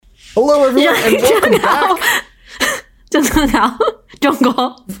Hello, everyone, and welcome back. 正正好，中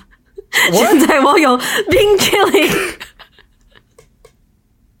国现在我有冰淇淋。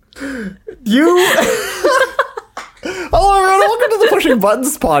You. Hello, everyone. Welcome to the Pushing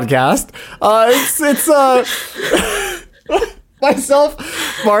Buttons podcast. It's myself,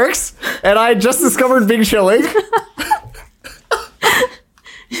 Marks, and I just discovered Bing Chilling.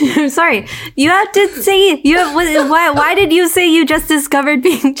 I'm sorry. You have to say you have. Why did you say you just discovered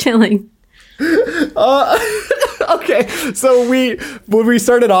Bing Chilling? Okay, so when we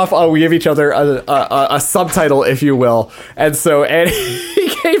started off, we gave each other a subtitle, if you will, and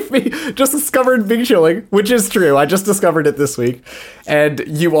he gave me just discovered Bing Chilling, which is true. I just discovered it this week, and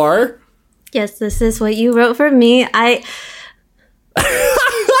you are. Yes, this is what you wrote for me. I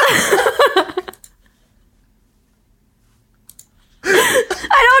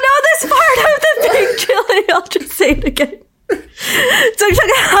don't know this part of the Bing Chilling. I'll just say it again. 正正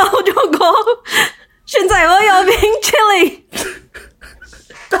好，中国现在我有冰淇淋。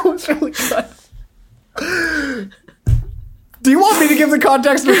 That was really good. Do you want me to give the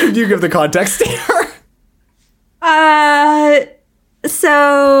context, or should you give the context here?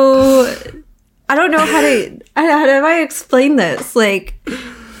 So I don't know how do I explain this? Like,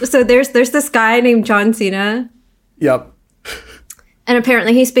 so there's this guy named John Cena, Yep. and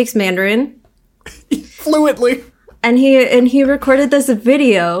apparently he speaks Mandarin. Fluently. And he recorded this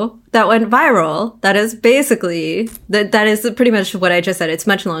video that went viral. That is basically that is pretty much what I just said. It's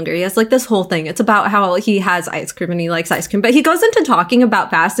much longer. He has like this whole thing. It's about how he has ice cream and he likes ice cream. But he goes into talking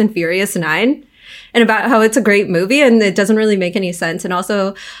about Fast and Furious 9 and about how it's a great movie and it doesn't really make any sense. And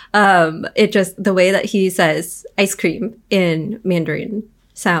also, it just the way that he says ice cream in Mandarin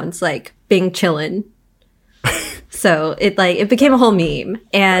sounds like Bing Chillin'. So it became a whole meme,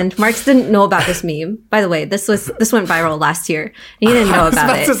 and Marks didn't know about this meme. By the way, this went viral last year, and he didn't know about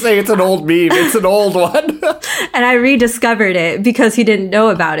it. I was about to say it's an old meme. It's an old one. And I rediscovered it because he didn't know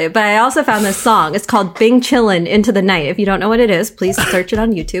about it. But I also found this song. It's called Bing Chillin' Into the Night. If you don't know what it is, please search it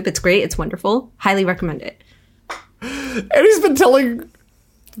on YouTube. It's great. It's wonderful. Highly recommend it. And he's been telling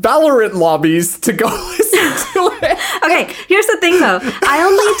Valorant lobbies to go listen to it. Okay, here's the thing though. I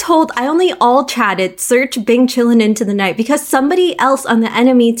only all chatted search Bing Chillin' Into the Night because somebody else on the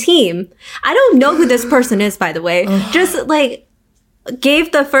enemy team, I don't know who this person is, by the way, just like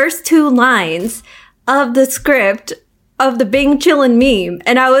gave the first 2 lines of the script of the Bing Chillin' meme.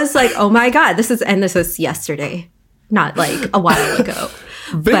 And I was like, oh my God, this was yesterday, not like a while ago.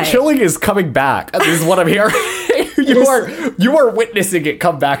 Bing Chilling is coming back. This is what I'm hearing. You are witnessing it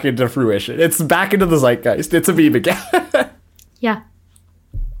come back into fruition. It's back into the zeitgeist. It's a meme again. Yeah.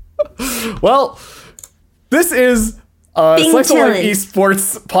 Well, this is Slice of Life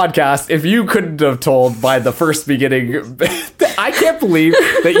Esports podcast. If you couldn't have told by the first beginning, I can't believe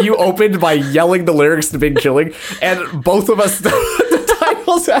that you opened by yelling the lyrics to Bing Chilling, and both of us the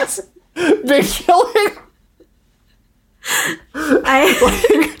titles as Bing Chilling.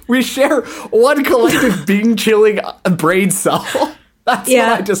 We share one collective Bing Chilling brain cell. That's what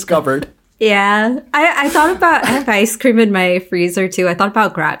I discovered. Yeah. I thought about, I have ice cream in my freezer too. I thought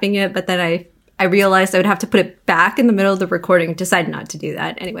about grabbing it, but then I realized I would have to put it back in the middle of the recording. Decided not to do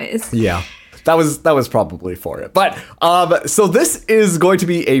that anyways. Yeah. That was probably for it. But so this is going to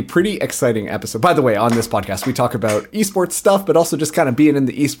be a pretty exciting episode. By the way, on this podcast, we talk about esports stuff, but also just kind of being in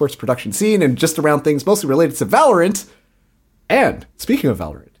the esports production scene and just around things mostly related to Valorant. And speaking of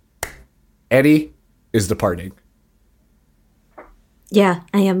Valorant, Eddie is departing. Yeah,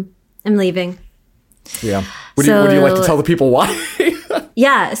 I am. I'm leaving. Yeah. Would you like to tell the people why?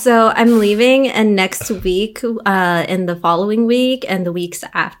 Yeah, so I'm leaving, and next week, and the following week, and the weeks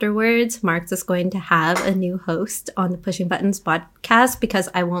afterwards, Marks is going to have a new host on the Pushing Buttons podcast because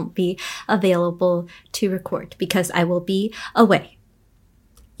I won't be available to record because I will be away.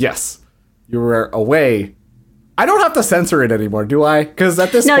 Yes, you were away. I don't have to censor it anymore, do I? Because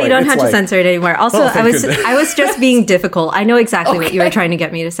at this point, no, you don't have to censor it anymore. Also, I was just being difficult. I know exactly what you were trying to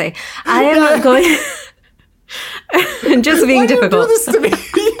get me to say. I am going. Just being difficult. Do this to me?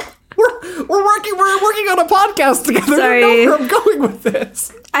 We're working on a podcast together. Sorry. I know where I'm going with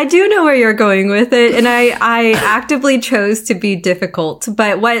this. I do know where you're going with it, and I actively chose to be difficult.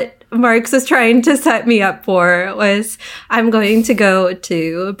 But what Marks is trying to set me up for was I'm going to go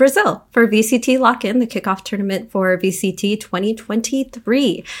to Brazil for VCT Lock-In, the kickoff tournament for VCT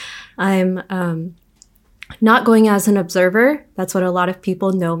 2023. I'm not going as an observer. That's what a lot of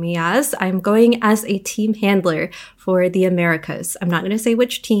people know me as. I'm going as a team handler for the Americas. I'm not going to say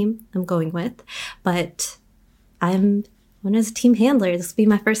which team I'm going with, but I'm when as a team handler, this will be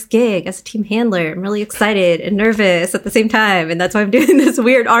my first gig as a team handler. I'm really excited and nervous at the same time. And that's why I'm doing this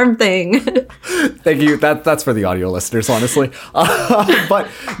weird arm thing. Thank you. That's for the audio listeners, honestly. But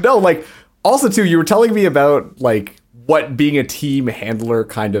no, like, also too, you were telling me about like what being a team handler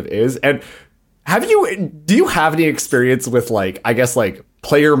kind of is. And do you have any experience with like, I guess like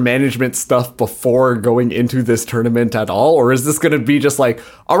player management stuff before going into this tournament at all? Or is this going to be just like,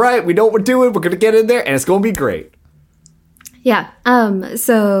 all right, we know what we're doing. We're going to get in there and it's going to be great. Yeah.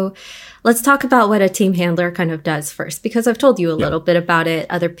 So let's talk about what a team handler kind of does first, because I've told you a little bit about it.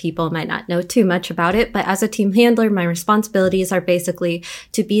 Other people might not know too much about it, but as a team handler, my responsibilities are basically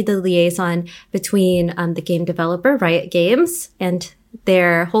to be the liaison between the game developer, Riot Games, and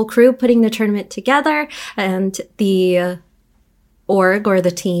their whole crew putting the tournament together, and the org or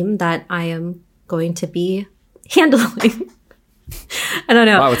the team that I am going to be handling. I don't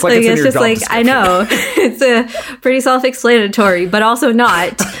know. Wow, it's like it's just like, I know it's a pretty self-explanatory, but also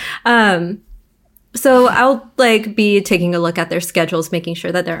not. So I'll like be taking a look at their schedules, making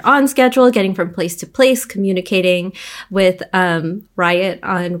sure that they're on schedule, getting from place to place, communicating with Riot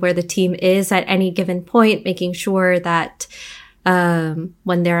on where the team is at any given point, making sure that when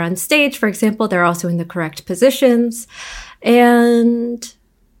they're on stage, for example, they're also in the correct positions, and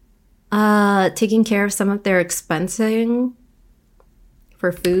taking care of some of their expensing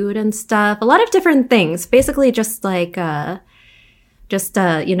for food and stuff. A lot of different things. Basically just like, I'm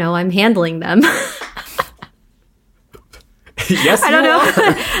handling them. Yes, I don't know.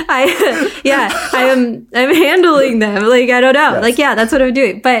 I'm handling them. Like, I don't know. Yes. Like, yeah, that's what I'm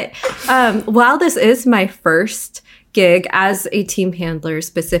doing. But while this is my first gig as a team handler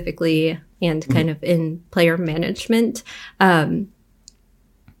specifically, and kind of in player management,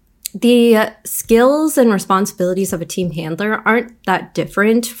 the skills and responsibilities of a team handler aren't that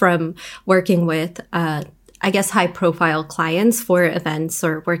different from working with, high profile clients for events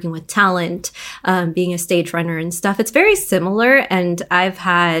or working with talent, being a stage runner and stuff. It's very similar. And I've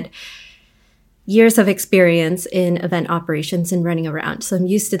had years of experience in event operations and running around. So I'm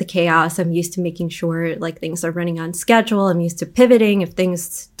used to the chaos. I'm used to making sure like things are running on schedule. I'm used to pivoting if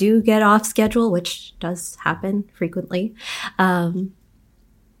things do get off schedule, which does happen frequently.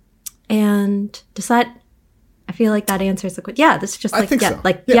 And does that, I feel like that answers the question. Yeah, that's just like, so.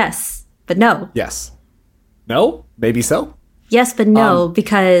 Yes, but no. Yes. No? Maybe so? Yes, but no,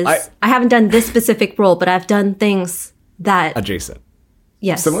 because I haven't done this specific role, but I've done things that... Adjacent.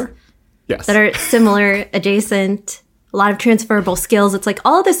 Yes. Similar? Yes. That are similar, adjacent, a lot of transferable skills. It's like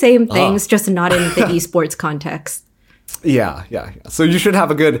all the same things, just not in the esports context. Yeah. So you should have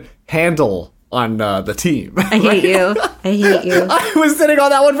a good handle on the team. I hate you. I was sitting on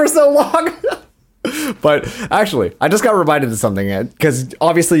that one for so long. But actually, I just got reminded of something, because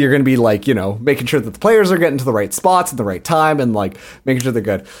obviously you're going to be like, making sure that the players are getting to the right spots at the right time and like making sure they're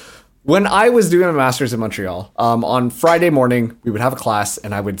good. When I was doing my master's in Montreal, on Friday morning, we would have a class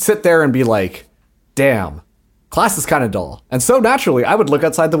and I would sit there and be like, damn, class is kind of dull. And so naturally, I would look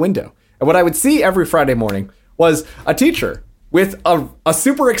outside the window. And what I would see every Friday morning was a teacher with a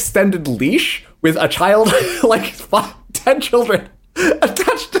super extended leash with a child, like 10 children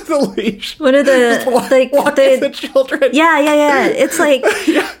attached to the leash. One of the children. Yeah. It's like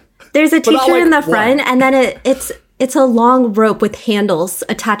there's a teacher in the front, and then it's a long rope with handles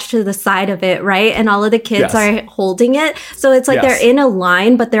attached to the side of it, right? And all of the kids are holding it. So it's like they're in a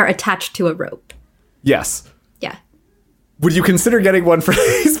line, but they're attached to a rope. Yes. Yeah. Would you consider getting one for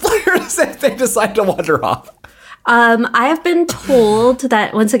these players if they decide to wander off? I have been told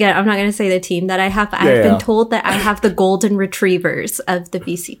that, once again, I'm not going to say the team that I have, but I've been told that I have the golden retrievers of the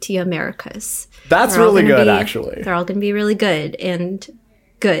VCT Americas. That's really good, actually. They're all going to be really good and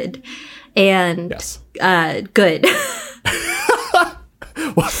good. And good.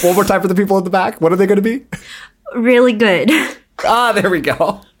 One more time for the people in the back. What are they going to be? Really good. There we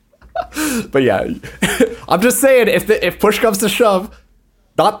go. But yeah, I'm just saying, if push comes to shove,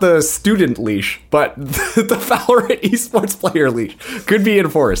 not the student leash, but the Valorant esports player leash could be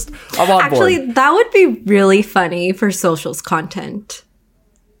enforced. I'm on board. Actually, that would be really funny for socials content.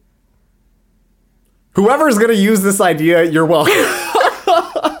 Whoever's going to use this idea, you're welcome.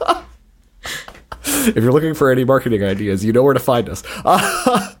 If you're looking for any marketing ideas, you know where to find us.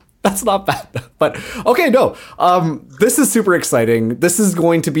 That's not bad. But okay, no. This is super exciting. This is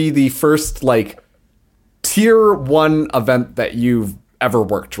going to be the first like tier 1 event that you've ever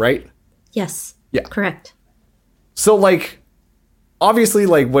worked, right? Yes. Yeah. Correct. So like, obviously,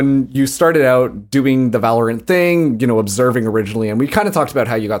 like when you started out doing the Valorant thing, observing originally, and we kind of talked about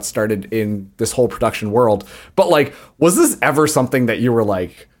how you got started in this whole production world, but like, was this ever something that you were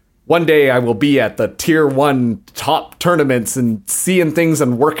like, one day I will be at the tier 1 top tournaments and seeing things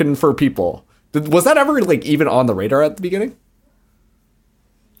and working for people. Was that ever like even on the radar at the beginning?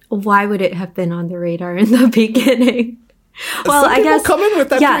 Why would it have been on the radar in the beginning? Well, Some I people guess come in with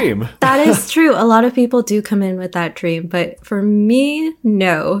that dream. That is true. A lot of people do come in with that dream, but for me,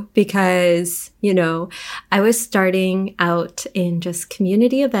 no, because, you know, I was starting out in just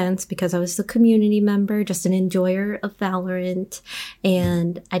community events because I was a community member, just an enjoyer of Valorant,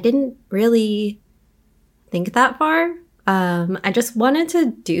 and I didn't really think that far. I just wanted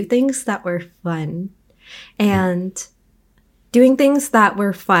to do things that were fun, and doing things that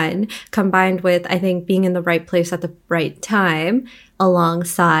were fun combined with, I think, being in the right place at the right time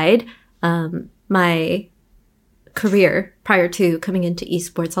alongside my career prior to coming into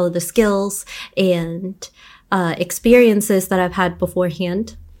esports, all of the skills and experiences that I've had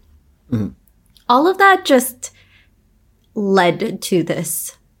beforehand. All of that just led to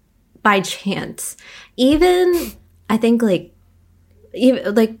this by chance. Even, I think,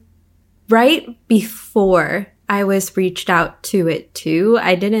 even right before I was reached out to it too,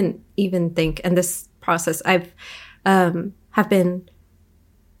 I didn't even think, and this process have been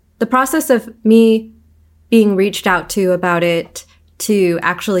the process of me being reached out to about it to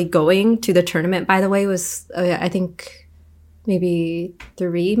actually going to the tournament, by the way, was I think maybe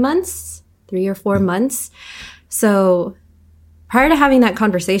 3 or 4 months. So prior to having that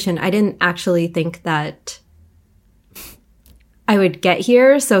conversation, I didn't actually think that I would get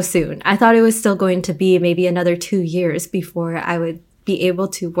here so soon. I thought it was still going to be maybe another 2 years before I would be able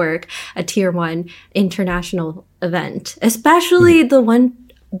to work a tier 1 international event, especially the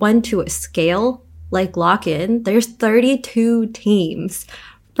one to a scale like Lock-In. There's 32 teams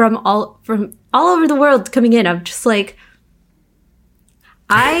from all over the world coming in. I'm just like,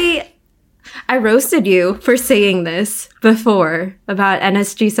 I roasted you for saying this before about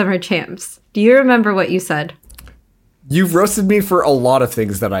NSG Summer Champs. Do you remember what you said? You've roasted me for a lot of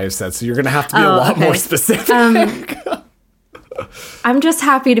things that I have said, so you're going to have to be a lot more specific. I'm just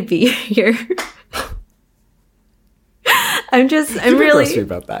happy to be here. I'm really roast me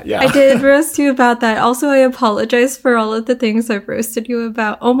about that. Yeah, I did roast you about that. Also, I apologize for all of the things I've roasted you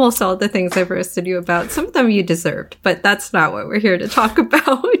about. Almost all of the things I've roasted you about. Some of them you deserved, but that's not what we're here to talk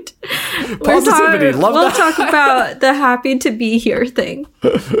about. Positivity, love we'll that. talk about the happy to be here thing.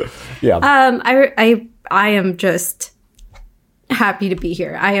 Yeah. I am just happy to be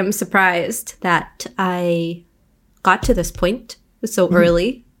here. I am surprised that I got to this point so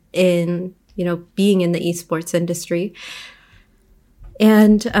early in, you know, being in the esports industry.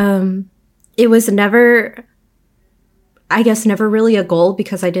 And it was never really a goal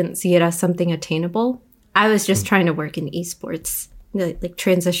because I didn't see it as something attainable. I was just trying to work in esports, like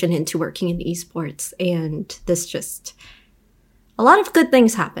transition into working in esports. And a lot of good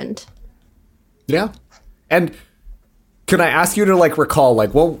things happened. Yeah. And can I ask you to like recall,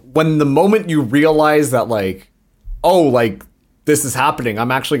 like, well, when the moment you realize that, like, oh, like this is happening,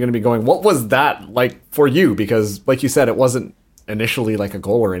 I'm actually going to be going, what was that like for you? Because like you said, it wasn't initially like a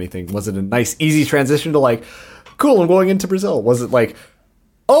goal or anything. Was it a nice, easy transition to like, cool, I'm going into Brazil? Was it like,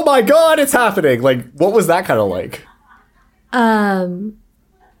 oh my God, it's happening? Like, what was that kind of like? I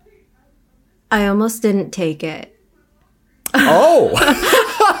almost didn't take it. Oh.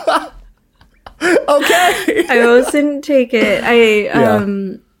 Okay. I almost didn't take it. I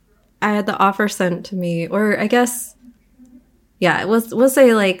had the offer sent to me, or I guess, yeah, we'll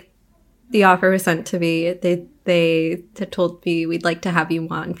say like the offer was sent to me. They had told me we'd like to have you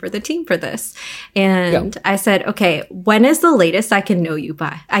on for the team for this, and I said, okay, when is the latest I can know you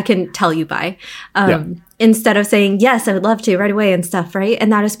by? I can tell you by. Instead of saying yes, I would love to right away and stuff, right?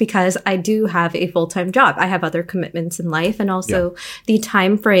 And that is because I do have a full-time job. I have other commitments in life, and also the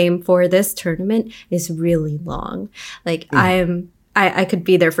time frame for this tournament is really long. Like I could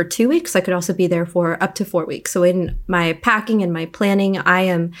be there for 2 weeks. I could also be there for up to 4 weeks. So in my packing and my planning, I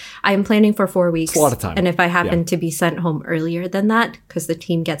am planning for 4 weeks. It's a lot of time. And if I happen to be sent home earlier than that, because the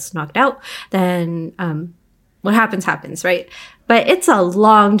team gets knocked out, then what happens, right? But it's a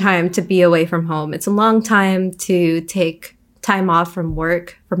long time to be away from home. It's a long time to take time off from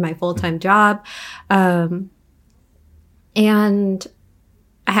work, from my full-time job. And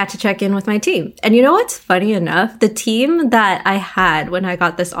I had to check in with my team. And you know what's funny enough? The team that I had when I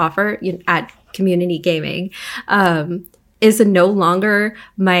got this offer at Community Gaming is no longer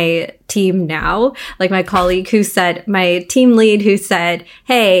my team now. Like my team lead who said,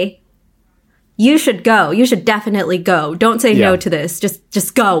 hey, you should go. You should definitely go. Don't say no to this.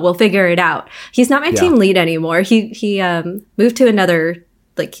 Just go. We'll figure it out. He's not my team lead anymore. He moved to another,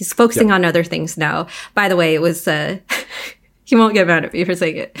 like he's focusing on other things now. By the way, it was, He won't get mad at me for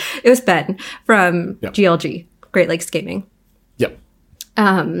saying it. It was Ben from GLG, Great Lakes Gaming. Yep.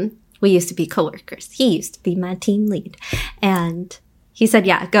 We used to be coworkers. He used to be my team lead. And he said,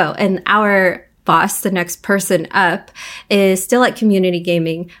 yeah, go. And our boss, the next person up, is still at Community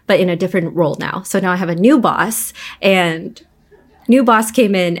Gaming, but in a different role now. So now I have a new boss, and new boss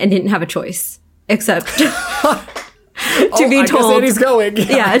came in and didn't have a choice except to be told. Annie's going.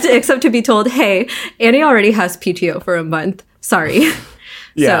 Except to be told, hey, Annie already has PTO for a month. Sorry.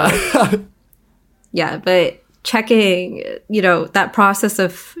 Yeah. So, yeah, but checking, that process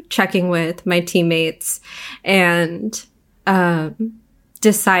of checking with my teammates and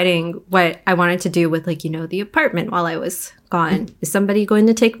deciding what I wanted to do with, the apartment while I was gone. Is somebody going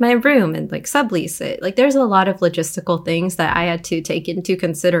to take my room and sublease it? There's a lot of logistical things that I had to take into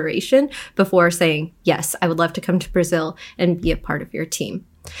consideration before saying, yes, I would love to come to Brazil and be a part of your team.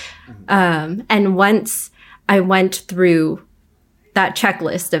 And once I went through that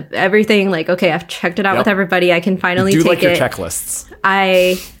checklist of everything, okay, I've checked it out with everybody, I can finally take it. You do your checklists.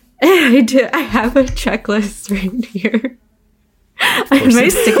 I do. I have a checklist right here. I have my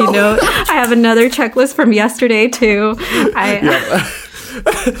sticky note. I have another checklist from yesterday too.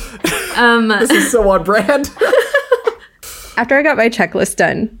 This is so on brand. After I got my checklist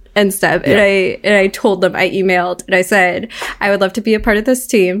done and stuff, and I told them, I emailed and I said I would love to be a part of this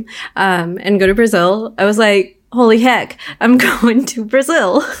team and go to Brazil. I was like, holy heck, I'm going to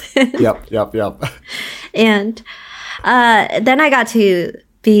Brazil. Yep. And then I got to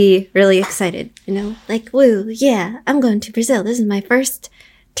be really excited, woo, yeah, I'm going to Brazil. This is my first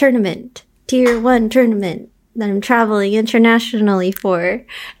tournament, tier 1 tournament that I'm traveling internationally for.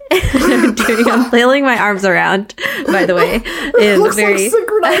 I'm flailing my arms around, by the way. It looks like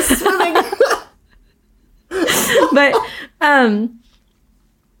synchronized swimming. But,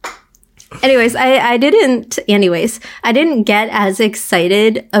 anyways, I didn't get as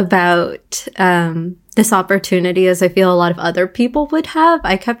excited about, this opportunity as I feel a lot of other people would have.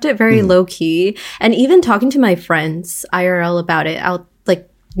 I kept it very low key, and even talking to my friends IRL about it, I'll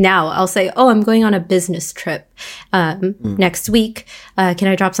say, oh, I'm going on a business trip, next week. Can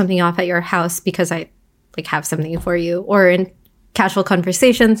I drop something off at your house because I have something for you? Or in casual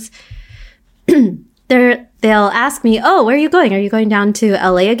conversations, they'll ask me, oh, where are you going? Are you going down to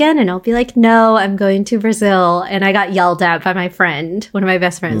LA again? And I'll be like, no, I'm going to Brazil. And I got yelled at by my friend, one of my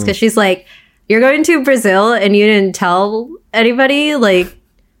best friends, because she's like, you're going to Brazil and you didn't tell anybody?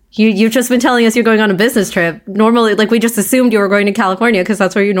 You've just been telling us you're going on a business trip. Normally, we just assumed you were going to California because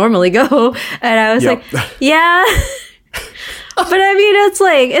that's where you normally go. And I was like, yeah. But I mean,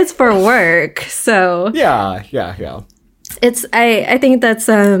 it's for work. So yeah. I think that's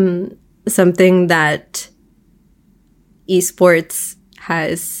something that esports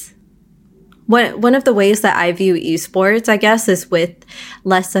has. One of the ways that I view esports, I guess, is with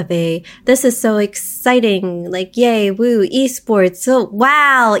less of a, this is so exciting, yay, woo, esports, so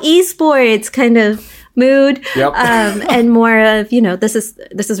wow, esports kind of mood. Yep. And more of, this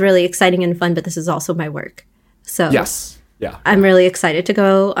is really exciting and fun, but this is also my work. So yes. Yeah. I'm really excited to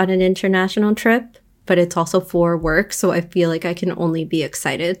go on an international trip, but it's also for work. So I feel like I can only be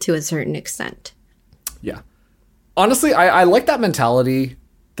excited to a certain extent. Yeah. Honestly, I like that mentality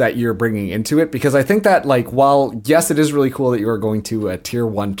that you're bringing into it, because I think that while yes, it is really cool that you are going to a tier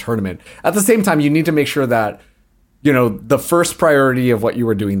 1 tournament, at the same time you need to make sure that the first priority of what you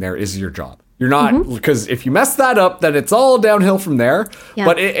are doing there is your job. You're not, because if you mess that up, then it's all downhill from there. Yeah.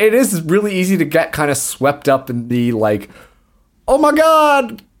 But it is really easy to get kind of swept up in the oh my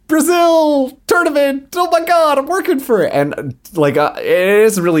god, Brazil tournament, oh my god, I'm working for it. And it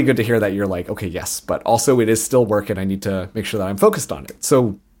is really good to hear that you're okay, yes, but also it is still work and I need to make sure that I'm focused on it.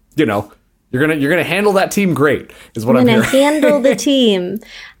 So, you're gonna handle that team great, is what I'm hearing. I'm gonna handle the team.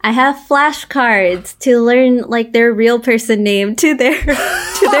 I have flashcards to learn their real person name to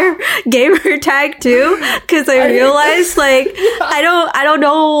their gamer tag too, because I realized I don't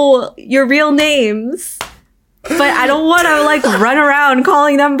know your real names. But I don't want to run around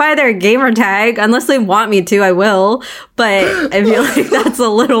calling them by their gamer tag. Unless they want me to, I will. But I feel like that's a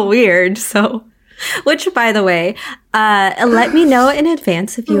little weird. So, which, by the way, let me know in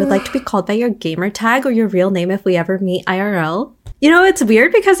advance if you would like to be called by your gamer tag or your real name if we ever meet IRL. It's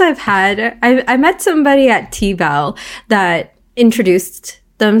weird because I met somebody at T-Bow that introduced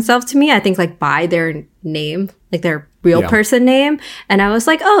themselves to me, I think by their name, their real person name. And I was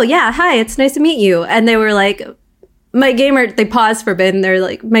like, oh yeah, hi, it's nice to meet you. And they were like, they paused for a bit and they're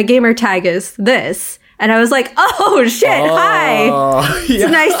like, my gamer tag is this. And I was like, oh shit, hi. Yeah.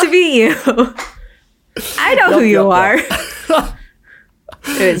 It's nice to meet you. I know who you are.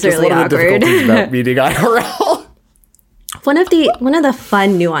 It was really awkward. About meeting IRL. One of the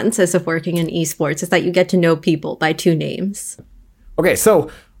fun nuances of working in esports is that you get to know people by two names. Okay, so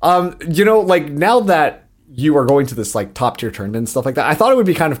like now that you are going to this like top tier tournament and stuff like that, I thought it would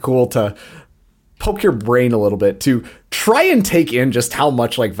be kind of cool to poke your brain a little bit to try and take in just how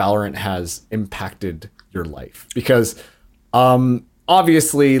much like Valorant has impacted your life. Because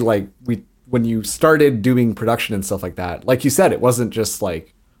obviously like when you started doing production and stuff like that, like you said, it wasn't just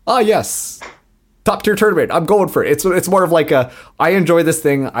like, oh yes, top tier tournament, I'm going for it. It's more of like I enjoy this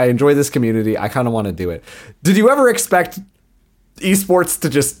thing, I enjoy this community, I kind of want to do it. Did you ever expect esports to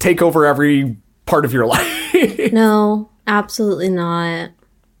just take over every part of your life? No, absolutely not.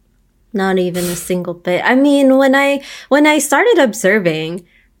 Not even a single bit. I mean, when I started observing,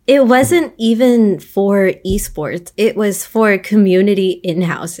 it wasn't even for esports. It was for community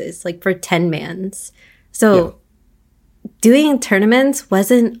in-houses, like for 10-mans. So doing tournaments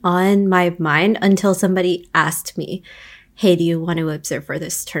wasn't on my mind until somebody asked me, hey, do you want to observe for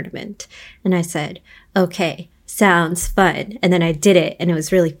this tournament? And I said, okay, sounds fun. And then I did it and it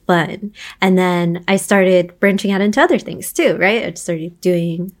was really fun. And then I started branching out into other things too, right? I started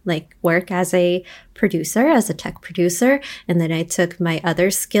doing like work as a producer, as a tech producer. And then I took my other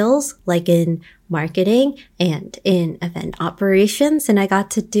skills like in marketing and in event operations. And I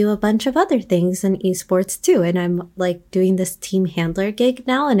got to do a bunch of other things in esports too. And I'm like doing this team handler gig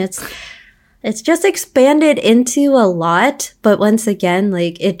now, and it's just expanded into a lot. But once again,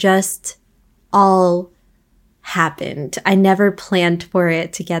 like it just all happened. I never planned for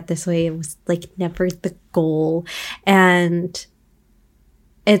it to get this way. It was like never the goal. And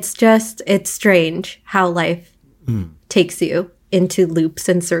it's strange how life takes you into loops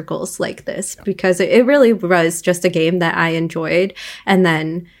and circles like this, because it really was just a game that I enjoyed. And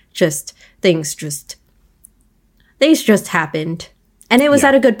then things just happened. And it was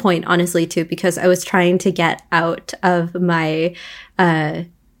at a good point, honestly, too, because I was trying to get out of my,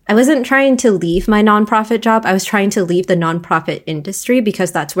 I wasn't trying to leave my nonprofit job. I was trying to leave the nonprofit industry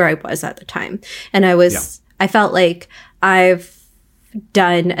because that's where I was at the time. And I felt like I've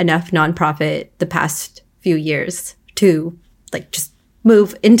done enough nonprofit the past few years to like just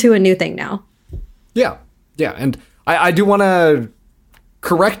move into a new thing now. Yeah. Yeah. And I do want to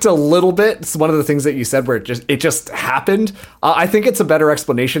correct a little bit. It's one of the things that you said where it just happened. I think it's a better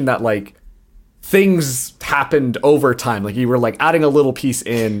explanation that like things happened over time. Like you were like adding a little piece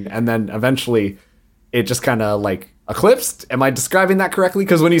in and then eventually it just kind of like eclipsed. Am I describing that correctly?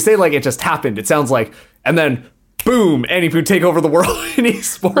 Because when you say like it just happened, it sounds like, and then boom, Anipoo take over the world in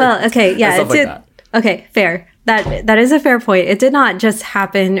esports. Well, okay, yeah, it did. Like okay, fair. That is a fair point. It did not just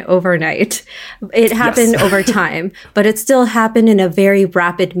happen overnight. It happened over time, but it still happened in a very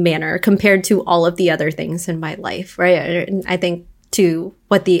rapid manner compared to all of the other things in my life, right? And I think to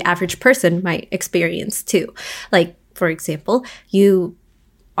what the average person might experience too. Like, for example, you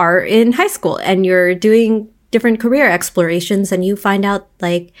are in high school and you're doing different career explorations and you find out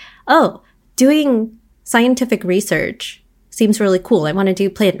like, oh, doing scientific research seems really cool. I want to do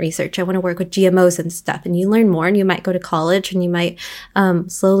plant research. I want to work with GMOs and stuff. And you learn more and you might go to college and you might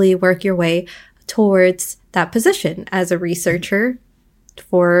slowly work your way towards that position as a researcher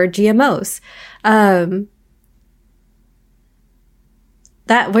for GMOs.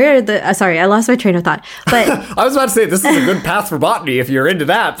 Sorry, I lost my train of thought. But I was about to say this is a good path for botany if you're into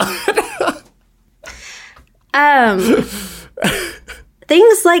that.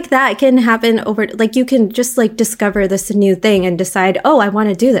 Things like that can happen over, like you can just like discover this new thing and decide, oh, I want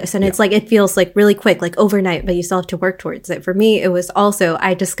to do this. And it's like, it feels like really quick, like overnight, but you still have to work towards it. For me, it was also,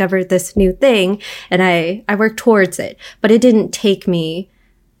 I discovered this new thing and I worked towards it, but it didn't take me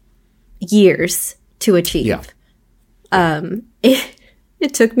years to achieve.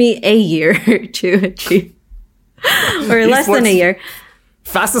 It took me a year to achieve, or less than a year.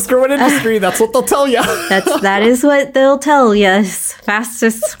 Fastest growing industry. That's what they'll tell you. That is what they'll tell you.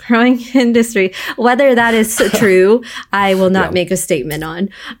 Fastest growing industry. Whether that is true, I will not make a statement on.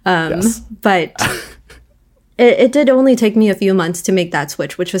 But it did only take me a few months to make that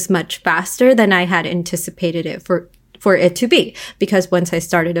switch, which was much faster than I had anticipated it for it to be. Because once I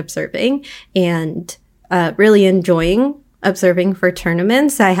started observing and really enjoying observing for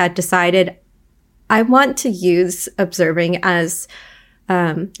tournaments, I had decided I want to use observing as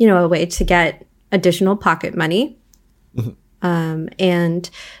a way to get additional pocket money, and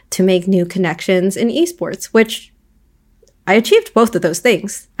to make new connections in esports, which I achieved both of those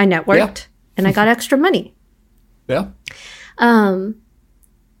things. I networked and I got extra money. Yeah.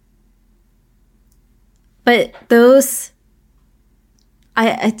 But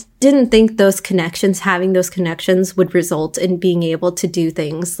I didn't think having those connections would result in being able to do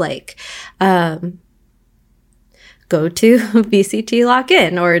things like, go to VCT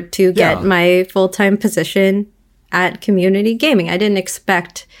Lock-In or to get my full-time position at Community Gaming. I didn't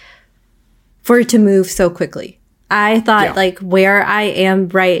expect for it to move so quickly. I thought like where I am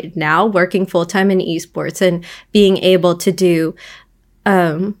right now, working full-time in esports and being able to do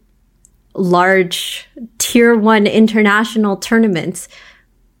large tier 1 international tournaments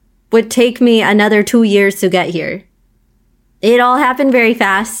would take me another 2 years to get here. It all happened very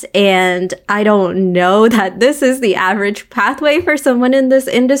fast, and I don't know that this is the average pathway for someone in this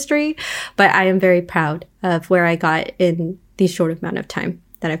industry, but I am very proud of where I got in the short amount of time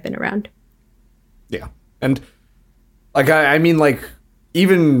that I've been around. Yeah. And like, I mean, like,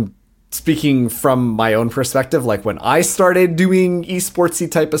 even speaking from my own perspective, like when I started doing esportsy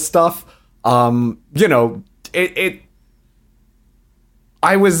type of stuff, you know,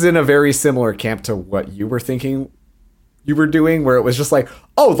 I was in a very similar camp to what you were thinking you were doing, where it was just like,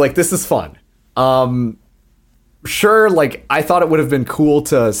 oh, like, this is fun. Sure, like, I thought it would have been cool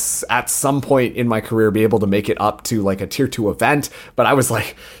to, at some point in my career, be able to make it up to, like, a tier 2 event, but I was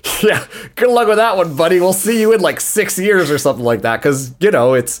like, yeah, good luck with that one, buddy. We'll see you in, like, 6 years or something like that, because, you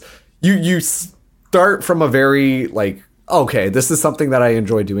know, it's, you start from a very, like, okay, this is something that I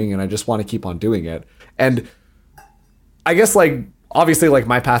enjoy doing, and I just want to keep on doing it. And I guess, like, obviously, like,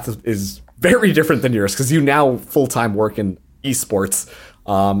 my path is very different than yours, because you now full-time work in esports.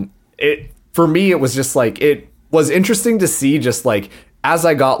 For me, it was just like, it was interesting to see, just like, as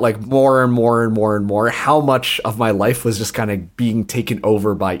I got like more and more and more and more, how much of my life was just kind of being taken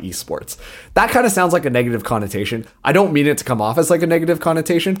over by esports. That kind of sounds like a negative connotation. I don't mean it to come off as like a negative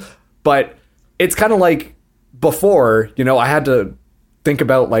connotation, but it's kind of like before, you know, I had to think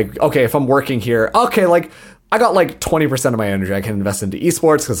about like, okay, if I'm working here, okay, like, I got like 20% of my energy I can invest into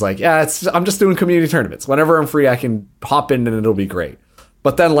esports, because like, yeah, I'm just doing community tournaments. Whenever I'm free, I can hop in and it'll be great.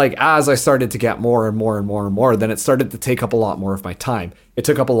 But then, like, as I started to get more and more and more and more, then it started to take up a lot more of my time. It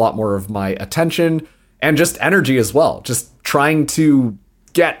took up a lot more of my attention and just energy as well. Just trying to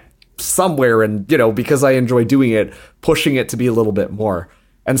get somewhere and, you know, because I enjoy doing it, pushing it to be a little bit more.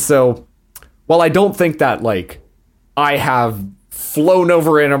 And so, while I don't think that, like, I have flown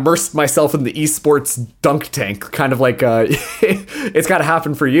over and immersed myself in the esports dunk tank, kind of like it's got to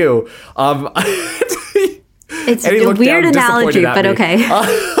happen for you. It's a weird analogy, but okay.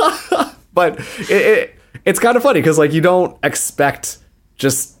 But it's kind of funny because, like, you don't expect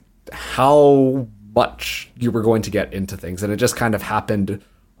just how much you were going to get into things, and it just kind of happened,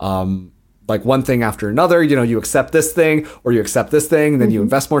 like one thing after another. You know, you accept this thing or you accept this thing, then you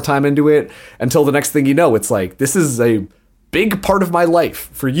invest more time into it until the next thing you know, it's like, this is a big part of my life.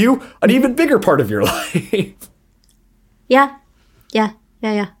 For you, an even bigger part of your life. Yeah.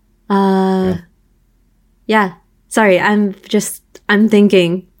 Sorry, I'm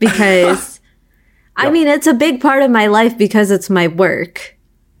thinking because I mean, it's a big part of my life because it's my work,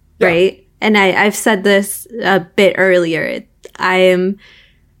 right? And I've said this a bit earlier. I am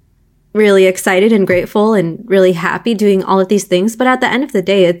really excited and grateful and really happy doing all of these things, but at the end of the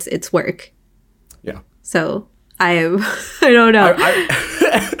day, it's work. Yeah. So I don't know.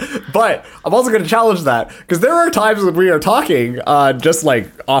 But I'm also going to challenge that, because there are times when we are talking, just like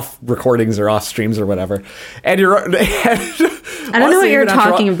off recordings or off streams or whatever, and you're. I don't know what you're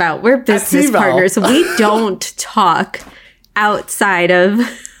talking about. We're business partners. We don't talk outside of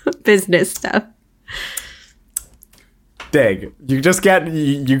business stuff. Dang, you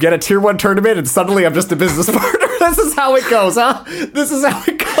get a tier 1 tournament and suddenly I'm just a business partner. This is how it goes, huh? This is how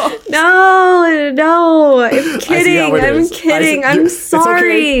it goes. No, I'm kidding. I'm kidding. I'm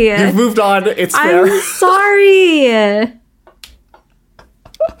sorry. It's okay. You've moved on. It's fair. I'm sorry.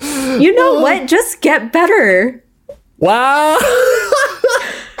 You know what? Just get better. Wow.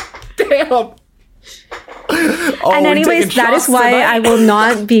 Damn. Oh, and anyways, that is why tonight. I will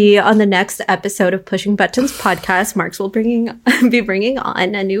not be on the next episode of Pushing Buttons podcast. Marks will be bringing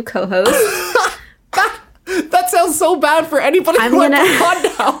on a new co-host. That sounds so bad for anybody who went on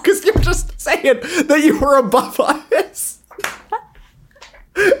now, because you're just saying that you were above us.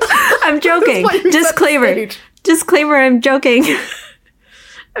 I'm joking. Disclaimer, I'm joking.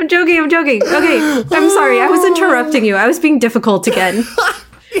 I'm joking. Okay, I'm sorry. I was interrupting you. I was being difficult again.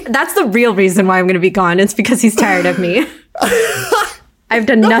 That's the real reason why I'm going to be gone. It's because he's tired of me. I've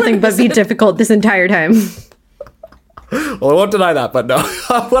done nothing but be difficult this entire time. Well, I won't deny that, but no.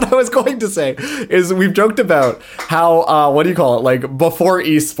 What I was going to say is we've joked about how, what do you call it? Like, before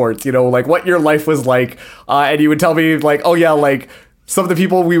esports, you know, like what your life was like. And you would tell me, like, oh yeah, like some of the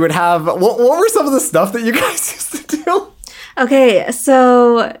people we would have. What were some of the stuff that you guys used to do? Okay,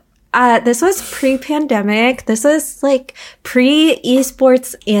 so this was pre-pandemic. This was like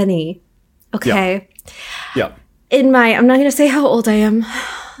pre-esports Annie. Okay. Yep. I'm not going to say how old I am,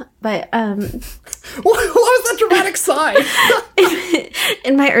 but What was that dramatic sigh?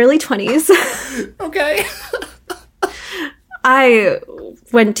 in my early 20s, Okay. I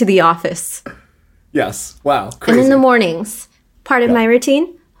went to the office. Yes. Wow. And Crazy. in the mornings, part of my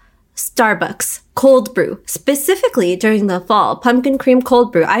routine, Starbucks cold brew, specifically during the fall, pumpkin cream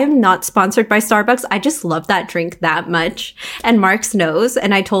cold brew. I am not sponsored by Starbucks. I just love that drink that much. And Mark's knows,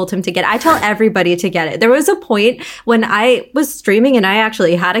 and I told him to get it. I tell everybody to get it. There was a point when I was streaming and I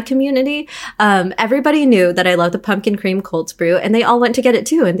actually had a community. Everybody knew that I love the pumpkin cream cold brew, and they all went to get it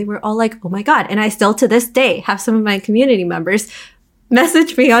too. And they were all like, oh my God. And I still to this day have some of my community members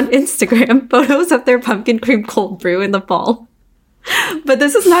message me on Instagram photos of their pumpkin cream cold brew in the fall. But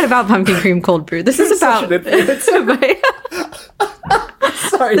this is not about pumpkin cream cold brew. This is about...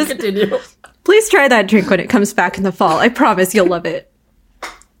 Sorry, continue. Please try that drink when it comes back in the fall. I promise you'll love it.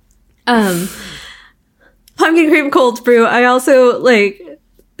 Pumpkin cream cold brew. I also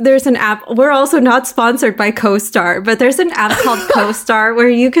there's an app. We're also not sponsored by CoStar, but there's an app called CoStar where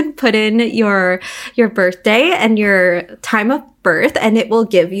you can put in your birthday and your time of birth, and it will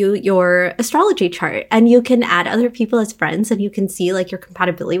give you your astrology chart. And you can add other people as friends, and you can see your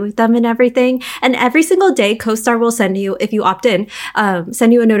compatibility with them and everything. And every single day, CoStar will send you, if you opt in,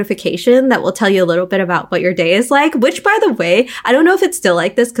 send you a notification that will tell you a little bit about what your day is like. Which, by the way, I don't know if it's still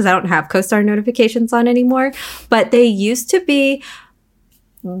like this because I don't have CoStar notifications on anymore, but they used to be.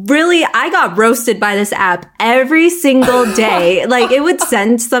 Really, I got roasted by this app every single day. It would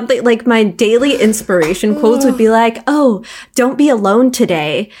send something my daily inspiration quotes would be like, oh, don't be alone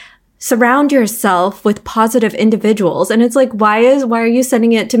today. Surround yourself with positive individuals. And it's why are you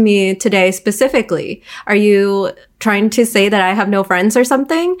sending it to me today specifically? Are you trying to say that I have no friends or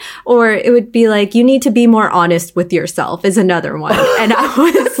something? Or it would be you need to be more honest with yourself is another one. And I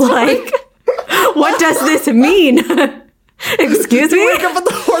was like, what does this mean? Excuse me? You wake up in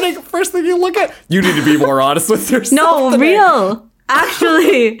the morning, first thing you look at, you need to be more honest with yourself. No, today. real.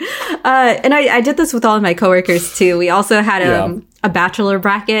 Actually. And I did this with all of my coworkers too. We also had a bachelor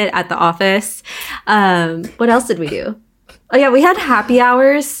bracket at the office. What else did we do? Oh yeah, we had happy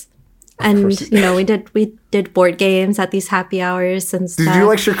hours. And we did board games at these happy hours and stuff. Did you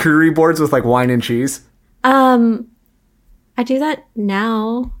charcuterie boards with wine and cheese? I do that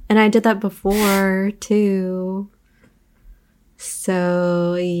now. And I did that before too.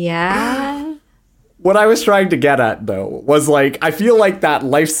 So, yeah. What I was trying to get at, though, was I feel that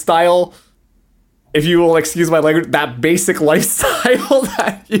lifestyle, if you will excuse my language, that basic lifestyle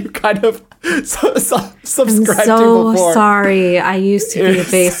that you kind of subscribed to before. I'm so sorry. I used to be a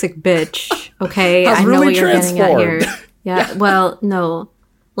basic bitch. Okay? I know really what you're getting at here. Yeah. Well, no.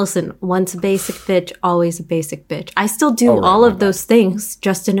 Listen, once a basic bitch, always a basic bitch. I still do all of those things,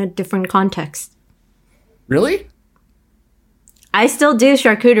 just in a different context. Really? I still do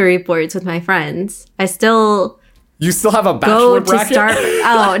charcuterie boards with my friends. You still have a bachelor bracket?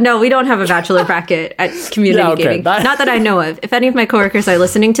 Oh, no, we don't have a bachelor bracket at community gaming. Not that I know of. If any of my coworkers are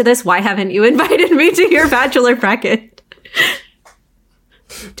listening to this, why haven't you invited me to your bachelor bracket?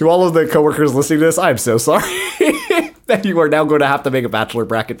 To all of the coworkers listening to this, I'm so sorry that you are now going to have to make a bachelor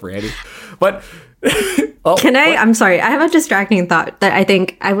bracket for Annie. But I'm sorry. I have a distracting thought that I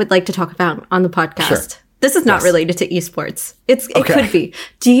think I would like to talk about on the podcast. Sure. This is not related to esports. It could be.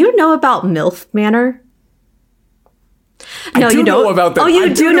 Do you know about MILF Manor? No, you don't. Know about that. Oh,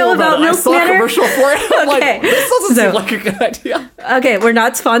 you do know about MILF Manor? I saw a commercial for it. I'm okay. This doesn't seem like a good idea. Okay, we're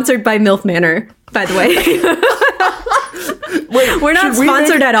not sponsored by MILF Manor, by the way. Wait, we're not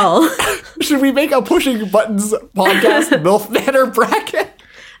sponsored at all. Should we make a Pushing Buttons podcast MILF Manor bracket?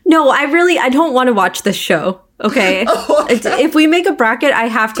 No, I don't want to watch this show. Okay. If we make a bracket, I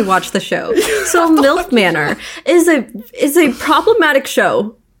have to watch the show. So MILF Manor is a problematic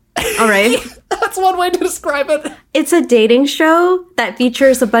show. All right. That's one way to describe it. It's a dating show that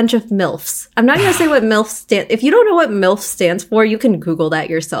features a bunch of MILFs. I'm not going to say what MILF stands. If you don't know what MILF stands for, you can Google that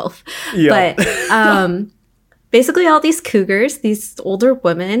yourself. Yeah. But basically all these cougars, these older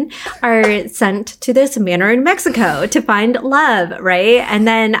women, are sent to this manor in Mexico to find love, right? And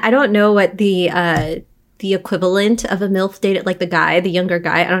then I don't know what the equivalent of a MILF date, the younger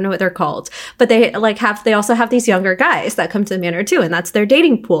guy, I don't know what they're called, but they also have these younger guys that come to the manor too, and that's their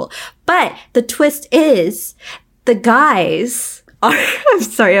dating pool. But the twist is the guys are, I'm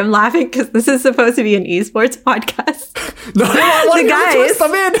sorry, I'm laughing because this is supposed to be an esports podcast. No, I want to twist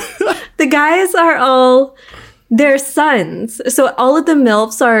them in. The guys are all their sons. So all of the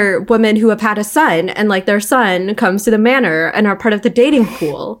MILFs are women who have had a son, and their son comes to the manor and are part of the dating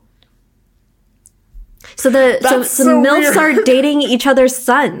pool. So the MILFs are dating each other's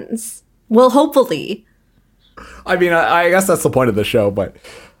sons. Well, hopefully. I mean, I guess that's the point of the show, but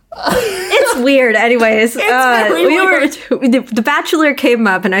It's weird. Anyways, very weird. The Bachelor came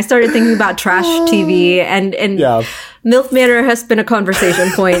up, and I started thinking about trash TV, and Yeah. MILF Manor has been a conversation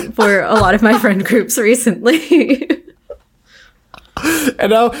point for a lot of my friend groups recently.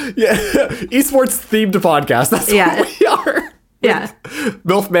 And now, yeah, esports themed podcast. That's Yeah. what we are. Yeah,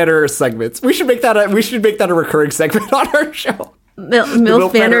 MILF Manor segments. We should make that a recurring segment on our show.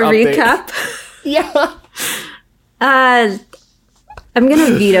 MILF Manor update. recap. Yeah. I'm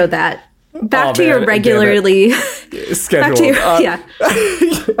gonna veto that. Back to man, your damn it. regularly Schedule. back to your, Yeah.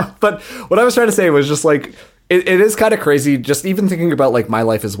 But what I was trying to say was just like it is kind of crazy just even thinking about like my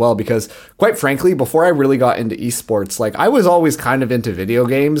life as well, because quite frankly, before I really got into esports, like I was always kind of into video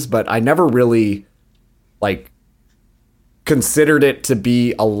games, but I never really like considered it to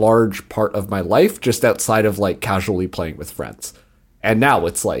be a large part of my life just outside of like casually playing with friends. And now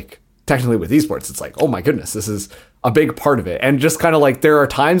it's like technically with esports, it's like, oh my goodness, this is a big part of it. And just kind of like there are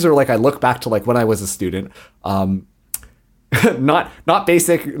times where like I look back to like when I was a student, not a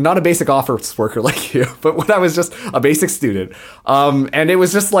basic office worker like you, but when I was just a basic student. And it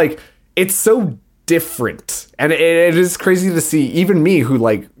was just like, it's so different. And it is crazy to see even me who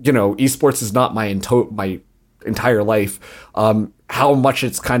like, you know, esports is not my entire life, how much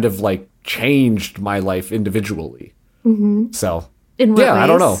it's kind of like changed my life individually. Mm-hmm. So in what ways? I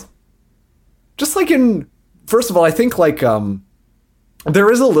don't know. Just like first of all, I think like,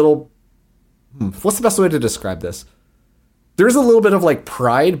 there is a little, what's the best way to describe this? There's a little bit of like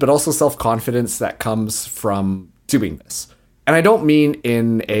pride, but also self-confidence that comes from doing this. And I don't mean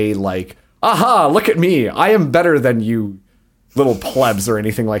in a like, aha, look at me, I am better than you little plebs or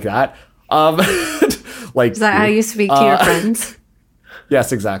anything like that. Like, Is that how you speak to your friends?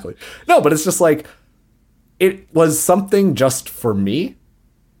 Yes, exactly. No, but it's just like, it was something just for me.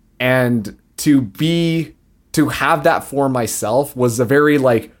 And to have that for myself was a very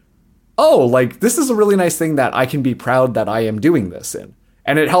like, oh, like this is a really nice thing that I can be proud that I am doing this in.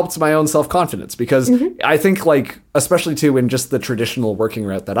 And it helped my own self-confidence because I think like, especially too in just the traditional working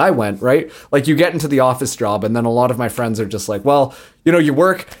route that I went, right? Like you get into the office job and then a lot of my friends are just like, well, you know, you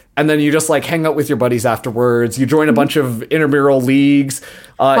work and then you just like hang out with your buddies afterwards. You join a bunch of intramural leagues.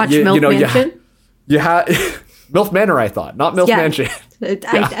 Watch MILF Mansion? You have MILF Manor, I thought, not MILF Mansion.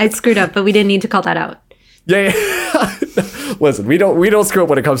 I screwed up, but we didn't need to call that out. Yeah. Listen, we don't screw up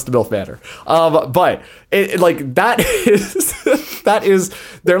when it comes to MILF Manor. But it like that is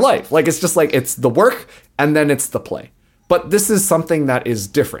their life. Like it's just like it's the work and then it's the play. But this is something that is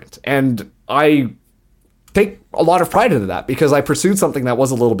different, and I take a lot of pride in that because I pursued something that was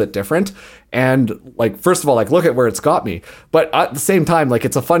a little bit different. And like, first of all, like look at where it's got me. But at the same time, like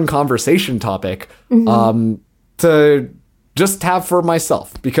it's a fun conversation topic to just have for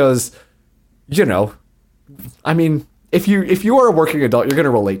myself because, you know, I mean, if you are a working adult, you're going to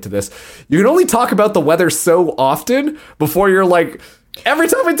relate to this. You can only talk about the weather so often before you're like, every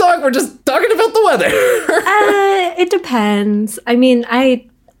time we talk, we're just talking about the weather. It depends. I mean, I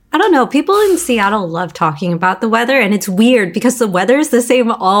don't know. People in Seattle love talking about the weather, and it's weird because the weather is the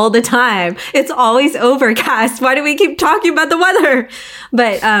same all the time. It's always overcast. Why do we keep talking about the weather?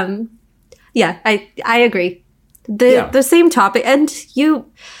 But yeah, I agree. The same topic, and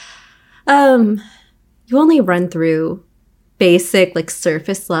you only run through basic, like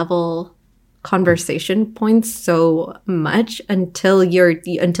surface level conversation points so much until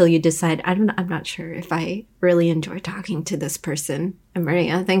you decide, I'm not sure if I really enjoy talking to this person. I'm running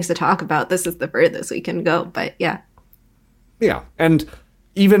out of things to talk about. This is the furthest we can go. But yeah. Yeah. And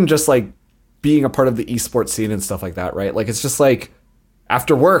even just like being a part of the esports scene and stuff like that, right? Like it's just like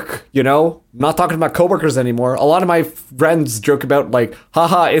after work, you know, not talking about coworkers anymore. A lot of my friends joke about like,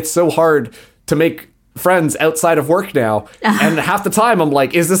 haha, it's so hard to make friends outside of work now. And half the time I'm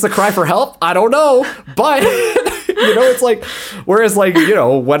like, is this a cry for help? I don't know. But you know, it's like, whereas like, you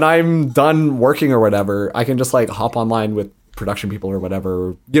know, when I'm done working or whatever, I can just like hop online with production people or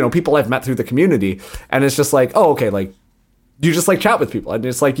whatever, you know, people I've met through the community. And it's just like, oh, okay. Like you just like chat with people. And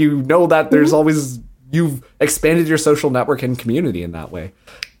it's like, you know, that there's always, you've expanded your social network and community in that way.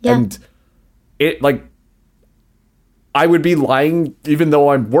 Yeah. And it like, I would be lying even though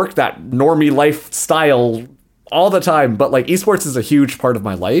I work that normie lifestyle all the time. But like esports is a huge part of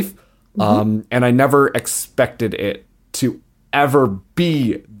my life. And I never expected it to ever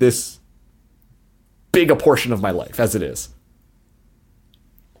be this big a portion of my life as it is.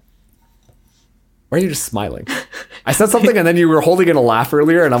 Why are you just smiling? I said something and then you were holding in a laugh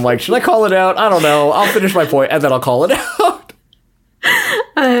earlier and I'm like, should I call it out? I don't know. I'll finish my point and then I'll call it out.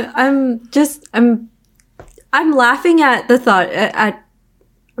 I'm laughing at the thought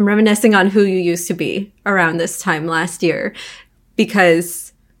I'm reminiscing on who you used to be around this time last year,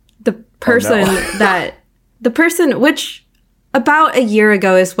 because the person which about a year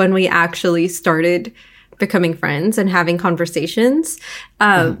ago is when we actually started becoming friends and having conversations.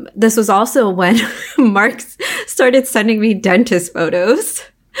 This was also when Mark started sending me dentist photos.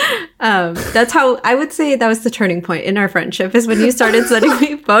 That's how I would say that was the turning point in our friendship, is when you started sending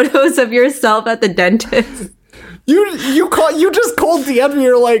me photos of yourself at the dentist. You just cold DM'd me.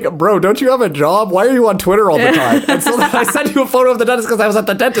 You're like, bro, don't you have a job? Why are you on Twitter all the time? And so then I sent you a photo of the dentist because I was at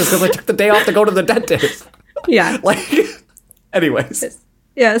the dentist, because I took the day off to go to the dentist. Yeah. Like, anyways.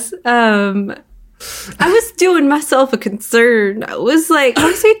 Yes. I was doing myself a concern. I was like, why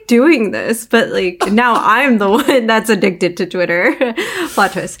is he doing this? But like, now I'm the one that's addicted to Twitter.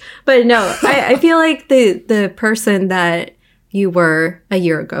 Plot twist. But no, I feel like the person that you were a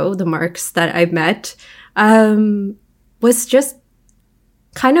year ago, the Marks that I met, was just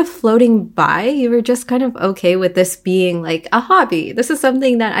kind of floating by. You were just kind of okay with this being like a hobby. This is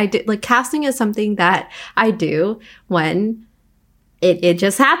something that I did. Like, casting is something that I do when it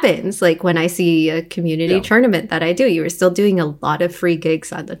just happens. Like when I see a community tournament that I do. You were still doing a lot of free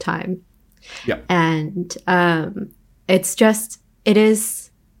gigs at the time. Yeah. And it is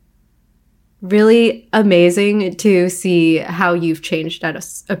really amazing to see how you've changed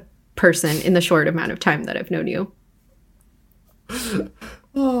as a person in the short amount of time that I've known you.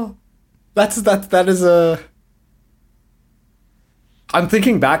 Oh, that is a... I'm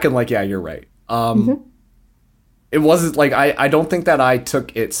thinking back and like, yeah, you're right. It wasn't like, I don't think that I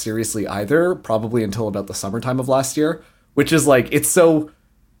took it seriously either, probably until about the summertime of last year, which is like, it's so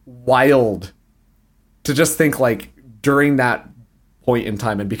wild to just think like during that point in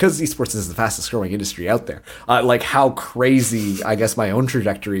time, and because esports is the fastest growing industry out there, like how crazy, I guess, my own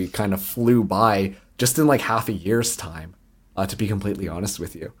trajectory kind of flew by just in like half a year's time, to be completely honest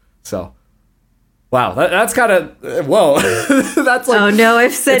with you. So, wow, that's kind of, whoa. That's like, oh no,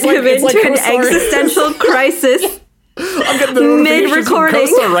 I've sent him into an existential crisis. I'm getting the notifications mid-recording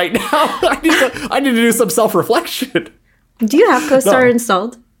from CoStar right now. I need to do some self-reflection. Do you have CoStar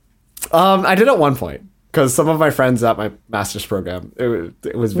installed? I did at one point, because some of my friends at my master's program,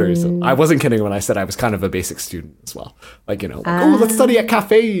 it was very simple. I wasn't kidding when I said I was kind of a basic student as well. Like, like, oh, let's study at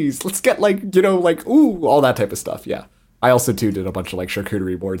cafes. Let's get like, like, ooh, all that type of stuff. Yeah. I also, too, did a bunch of like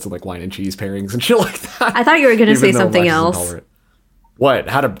charcuterie boards and like wine and cheese pairings and shit like that. I thought you were going to say something else. What?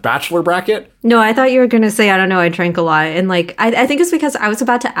 Had a bachelor bracket? No, I thought you were going to say, I don't know, I drank a lot. And like, I think it's because I was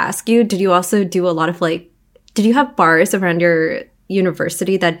about to ask you, did you also do a lot of like, did you have bars around your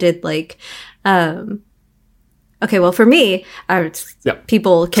university that did like, okay, well, for me,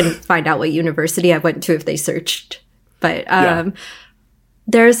 people can find out what university I went to if they searched. But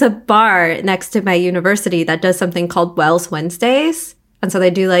there's a bar next to my university that does something called Wells Wednesdays. And so they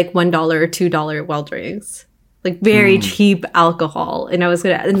do like $1 or $2 well drinks. Like very cheap alcohol. And that was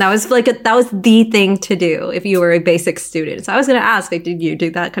like, that was the thing to do if you were a basic student. So I was going to ask, like, did you do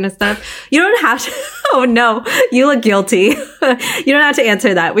that kind of stuff? You don't have to. Oh no, you look guilty. You don't have to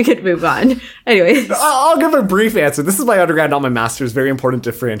answer that. We could move on. Anyways. I'll give a brief answer. This is my undergrad, not my master's. Very important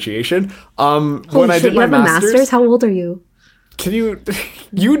differentiation. When I did my master's. How old are you? Can you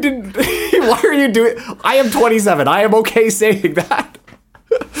didn't, why are you doing, I am 27. I am okay saying that.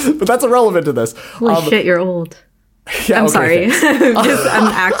 But that's irrelevant to this. Holy shit, you're old. Yeah, I'm sorry. I'm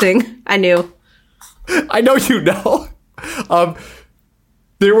acting. I knew. I know you know.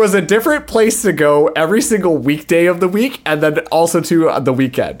 There was a different place to go every single weekday of the week, and then also to the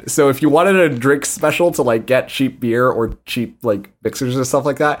weekend. So if you wanted a drink special to like get cheap beer or cheap like mixers or stuff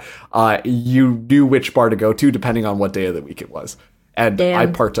like that, you knew which bar to go to depending on what day of the week it was. And damn. I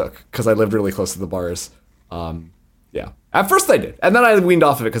partook because I lived really close to the bars. Yeah. At first I did. And then I weaned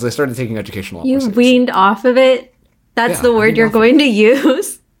off of it because I started taking education a lot more seriously. You weaned off of it? That's the word you're going to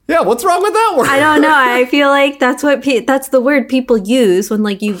use? Yeah, what's wrong with that word? I don't know. I feel like that's that's the word people use when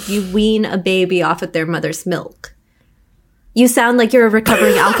like you wean a baby off of their mother's milk. You sound like you're a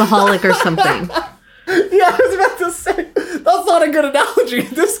recovering alcoholic or something. Yeah, I was about to say, that's not a good analogy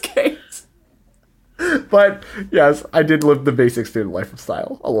in this case. But yes, I did live the basic student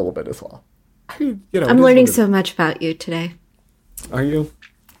lifestyle a little bit as well. I mean, I'm learning so much about you today. Are you?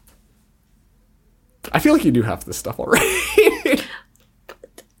 I feel like you do half this stuff already.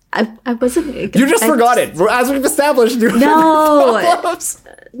 I wasn't. You just forgot it. As we've established, you no. I'm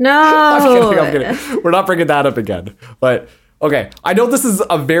kidding. We're not bringing that up again. But okay, I know this is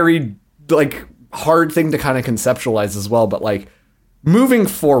a very like hard thing to kind of conceptualize as well. But like moving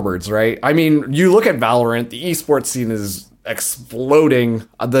forwards, right? I mean, you look at Valorant. The esports scene is exploding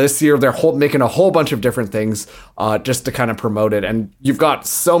this year. They're making a whole bunch of different things just to kind of promote it. And you've got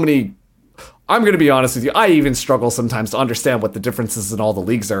so many. I'm going to be honest with you. I even struggle sometimes to understand what the differences in all the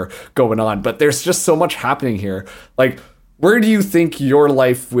leagues are going on. But there's just so much happening here. Like, where do you think your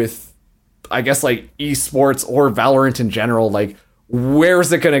life with, I guess, like esports or Valorant in general, like, where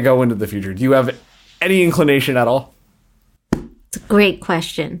is it going to go into the future? Do you have any inclination at all? It's a great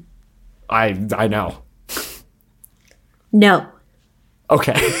question. I know. No.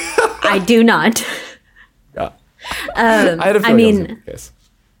 Okay. I do not. Yeah. I had a feeling that was the case.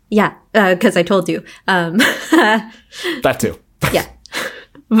 Yeah, because I told you. That too. Yeah.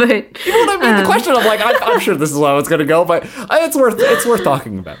 But you know what I mean? The question, I'm like, I'm sure this is how it's going to go, but it's worth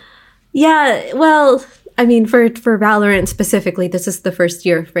talking about. Yeah, well, I mean, for Valorant specifically, this is the first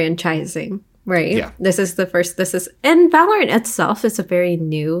year of franchising, right? Yeah. And Valorant itself is a very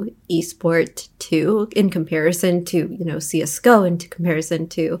new esport too, in comparison to, CSGO, and to comparison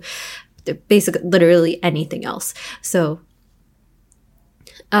to basically literally anything else. So,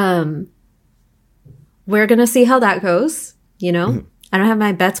 we're going to see how that goes, Mm-hmm. I don't have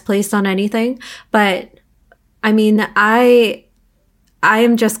my bets placed on anything, but I mean, I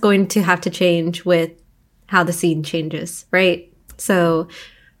am just going to have to change with how the scene changes, right? So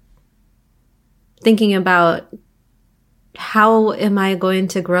thinking about how am I going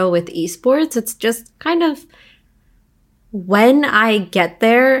to grow with esports, it's just kind of when I get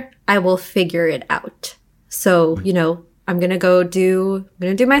there, I will figure it out. So, I'm going to do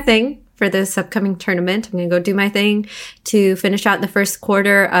my thing for this upcoming tournament. I'm going to go do my thing to finish out the first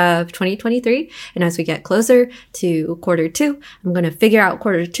quarter of 2023. And as we get closer to quarter two, I'm going to figure out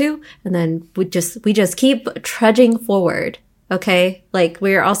quarter two. And then we just keep trudging forward. Okay. Like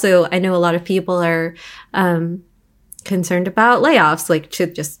I know a lot of people are, concerned about layoffs, like to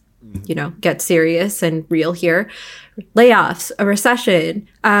just, get serious and real here. Layoffs, a recession,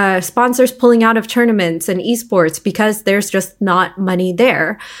 sponsors pulling out of tournaments and esports because there's just not money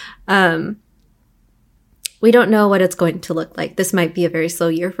there. We don't know what it's going to look like. This might be a very slow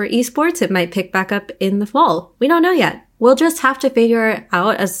year for esports. It might pick back up in the fall. We don't know yet. We'll just have to figure it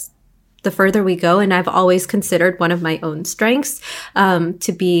out as the further we go. And I've always considered one of my own strengths,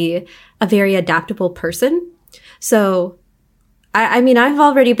 to be a very adaptable person. So, I mean, I've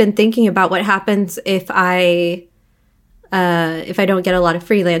already been thinking about what happens if I don't get a lot of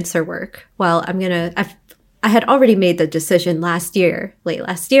freelancer work. Well, I had already made the decision late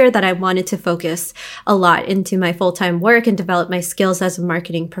last year, that I wanted to focus a lot into my full-time work and develop my skills as a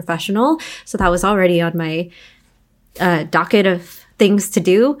marketing professional. So that was already on my docket of things to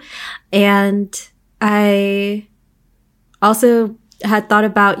do. And I also had thought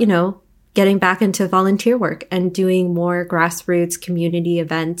about, getting back into volunteer work and doing more grassroots community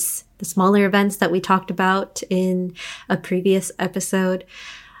events, the smaller events that we talked about in a previous episode.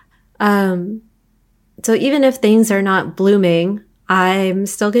 So even if things are not blooming, I'm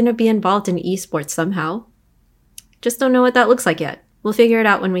still going to be involved in esports somehow. Just don't know what that looks like yet. We'll figure it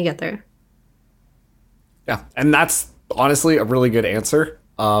out when we get there. Yeah, and that's honestly a really good answer.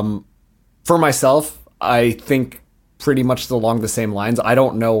 For myself, I think pretty much along the same lines. I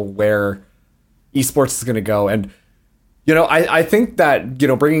don't know where esports is going to go. And, I think that,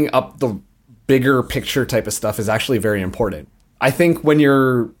 bringing up the bigger picture type of stuff is actually very important. I think when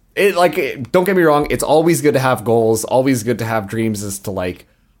don't get me wrong, it's always good to have goals, always good to have dreams as to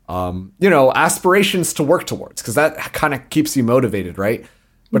aspirations to work towards, because that kind of keeps you motivated, right?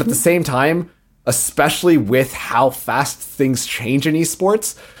 But at the same time, especially with how fast things change in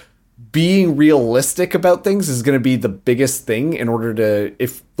esports, being realistic about things is going to be the biggest thing in order to,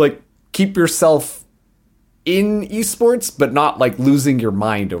 keep yourself in esports, but not losing your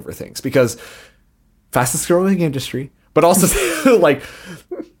mind over things, because fastest growing industry, but also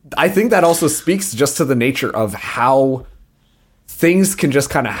I think that also speaks just to the nature of how things can just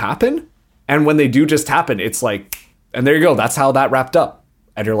kind of happen. And when they do just happen, it's and there you go. That's how that wrapped up.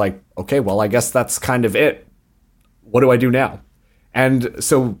 And you're like, okay, well, I guess that's kind of it. What do I do now? And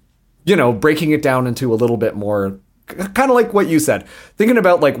so, breaking it down into a little bit more, kind of like what you said, thinking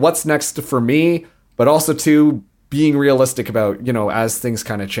about what's next for me, but also to being realistic about, as things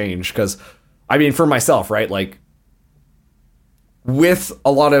kind of change. Because, I mean, for myself, right, with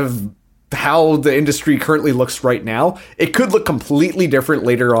a lot of how the industry currently looks right now, it could look completely different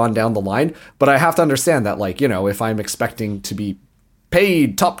later on down the line. But I have to understand that, if I'm expecting to be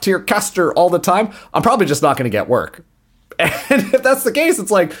paid top tier caster all the time, I'm probably just not going to get work. And if that's the case,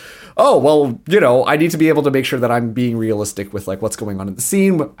 it's oh, well, I need to be able to make sure that I'm being realistic with what's going on in the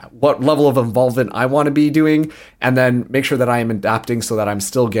scene, what level of involvement I want to be doing, and then make sure that I am adapting so that I'm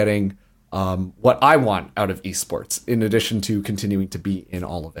still getting what I want out of esports, in addition to continuing to be in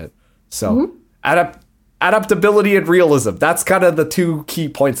all of it. So adaptability and realism. That's kind of the two key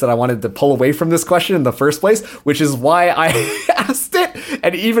points that I wanted to pull away from this question in the first place, which is why I asked it.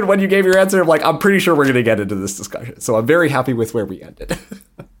 And even when you gave your answer, I'm like, I'm pretty sure we're going to get into this discussion. So I'm very happy with where we ended.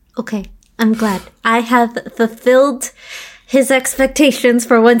 Okay, I'm glad. I have fulfilled his expectations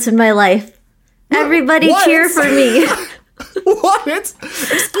for once in my life. Everybody cheer for me. What?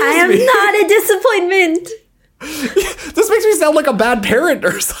 Excuse I am me. not a disappointment. This makes me sound like a bad parent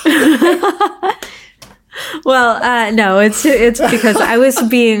or something. Well, no, it's because I was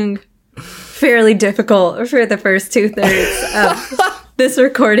being fairly difficult for the first 2/3 of this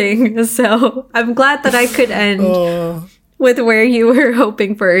recording. So I'm glad that I could end with where you were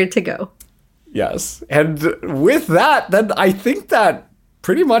hoping for it to go. Yes. And with that, then I think that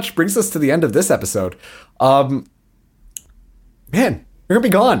pretty much brings us to the end of this episode. Man, you're going to be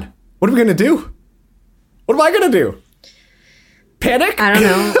gone. What are we going to do? What am I going to do? Panic? I don't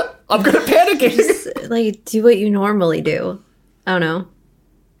know. I'm good at panicking. Just, like, do what you normally do. I don't know.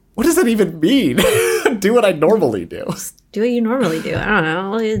 What does that even mean? Do what I normally do. Do what you normally do. I don't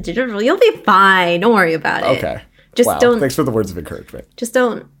know. You'll be fine. Don't worry about it. Okay. Just wow. don't. Thanks for the words of encouragement. Just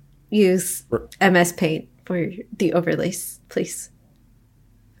don't use MS Paint for the overlays, please.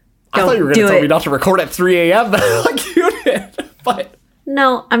 I thought you were going to tell me not to record at 3 a.m. like you did. But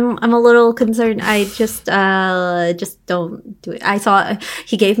no, I'm a little concerned. I just don't do it. I saw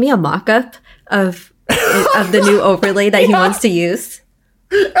he gave me a mock-up of the new overlay that he wants to use.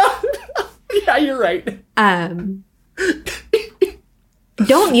 Yeah, you're right.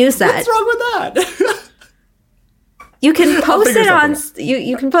 Don't use that. What's wrong with that? You can post it on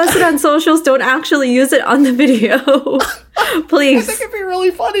you can post it on socials. Don't actually use it on the video. Please. I think it'd be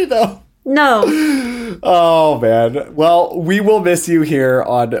really funny though. No. Oh man. Well, we will miss you here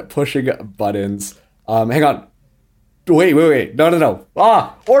on Pushing Buttons. Hang on. Wait. No.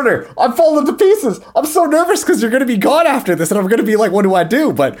 Order. I'm falling to pieces. I'm so nervous because you're going to be gone after this and I'm going to be like, what do I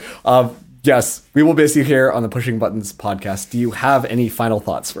do? But yes, we will miss you here on the Pushing Buttons podcast. Do you have any final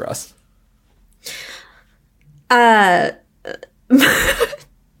thoughts for us?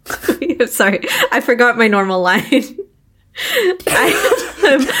 Sorry. I forgot my normal line.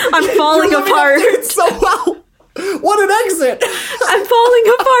 I'm falling apart. So well. What an exit! I'm falling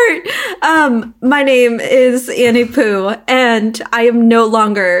apart. My name is Annie Poo, and I am no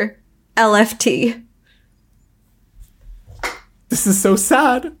longer LFT. This is so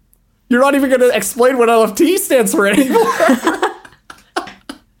sad. You're not even going to explain what LFT stands for anymore.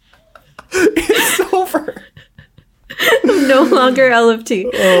 It's over. I'm no longer LFT.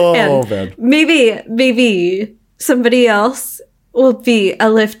 Oh, and man. Maybe somebody else will be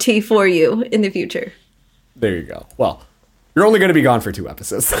LFT for you in the future. There you go. Well, you're only going to be gone for 2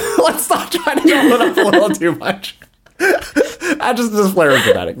 episodes. Let's stop trying to build it up a little too much. I just flare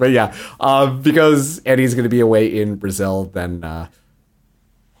dramatic. But yeah, because Annie's going to be away in Brazil, then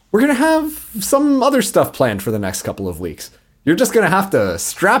we're going to have some other stuff planned for the next couple of weeks. You're just going to have to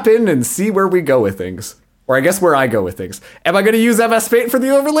strap in and see where we go with things. Or I guess where I go with things. Am I going to use MS Paint for the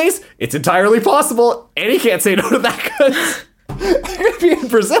overlays? It's entirely possible. Annie can't say no to that because I'm going to be in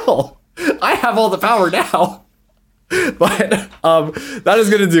Brazil. I have all the power now. But that is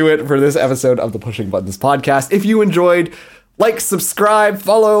going to do it for this episode of the Pushing Buttons podcast. If you enjoyed, like, subscribe,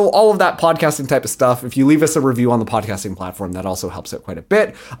 follow, all of that podcasting type of stuff. If you leave us a review on the podcasting platform, that also helps out quite a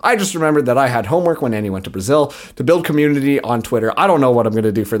bit. I just remembered that I had homework when Annie went to Brazil to build community on Twitter. I don't know what I'm going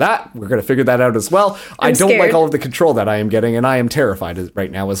to do for that. We're going to figure that out as well. I don't like all of the control that I am getting, and I am terrified right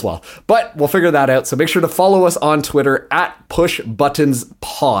now as well. But we'll figure that out. So make sure to follow us on Twitter at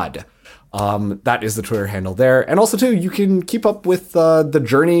PushButtonsPod. That is the Twitter handle there. And also, too, you can keep up with the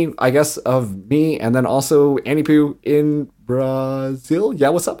journey, I guess, of me and then also Annie Poo in Brazil. Yeah,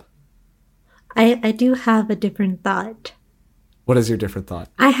 what's up? I do have a different thought. What is your different thought?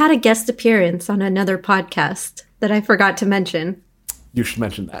 I had a guest appearance on another podcast that I forgot to mention. You should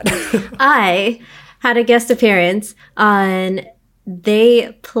mention that. I had a guest appearance on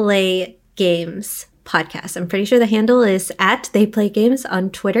They Play Games podcast. I'm pretty sure the handle is at They Play Games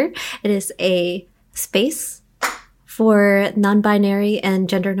on Twitter. It is a space for non-binary and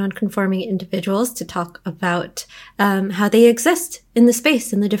gender non-conforming individuals to talk about how they exist in the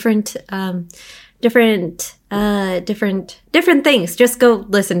space and the different things. Just go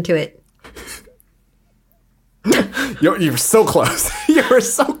listen to it. You're so close. You're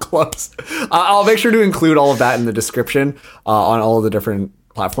so close. I'll make sure to include all of that in the description on all of the different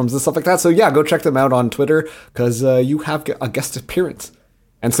platforms and stuff like that. So yeah, go check them out on Twitter because you have a guest appearance.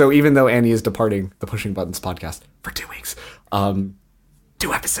 And so even though Annie is departing the Pushing Buttons podcast for 2 weeks, 2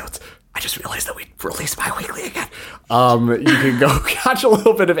 episodes, I just realized that we release bi-weekly again. You can go catch a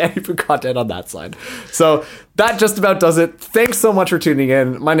little bit of AnyPoo content on that side. So that just about does it. Thanks so much for tuning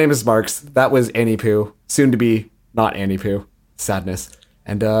in. My name is Marks. That was AnyPoo. Soon to be not AnyPoo. Sadness.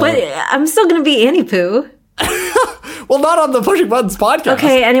 And But I'm still gonna be Annie Poo. well, not on the Pushing Buttons podcast.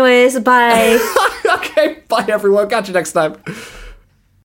 Okay, anyways, bye. Okay, bye everyone. Catch you next time.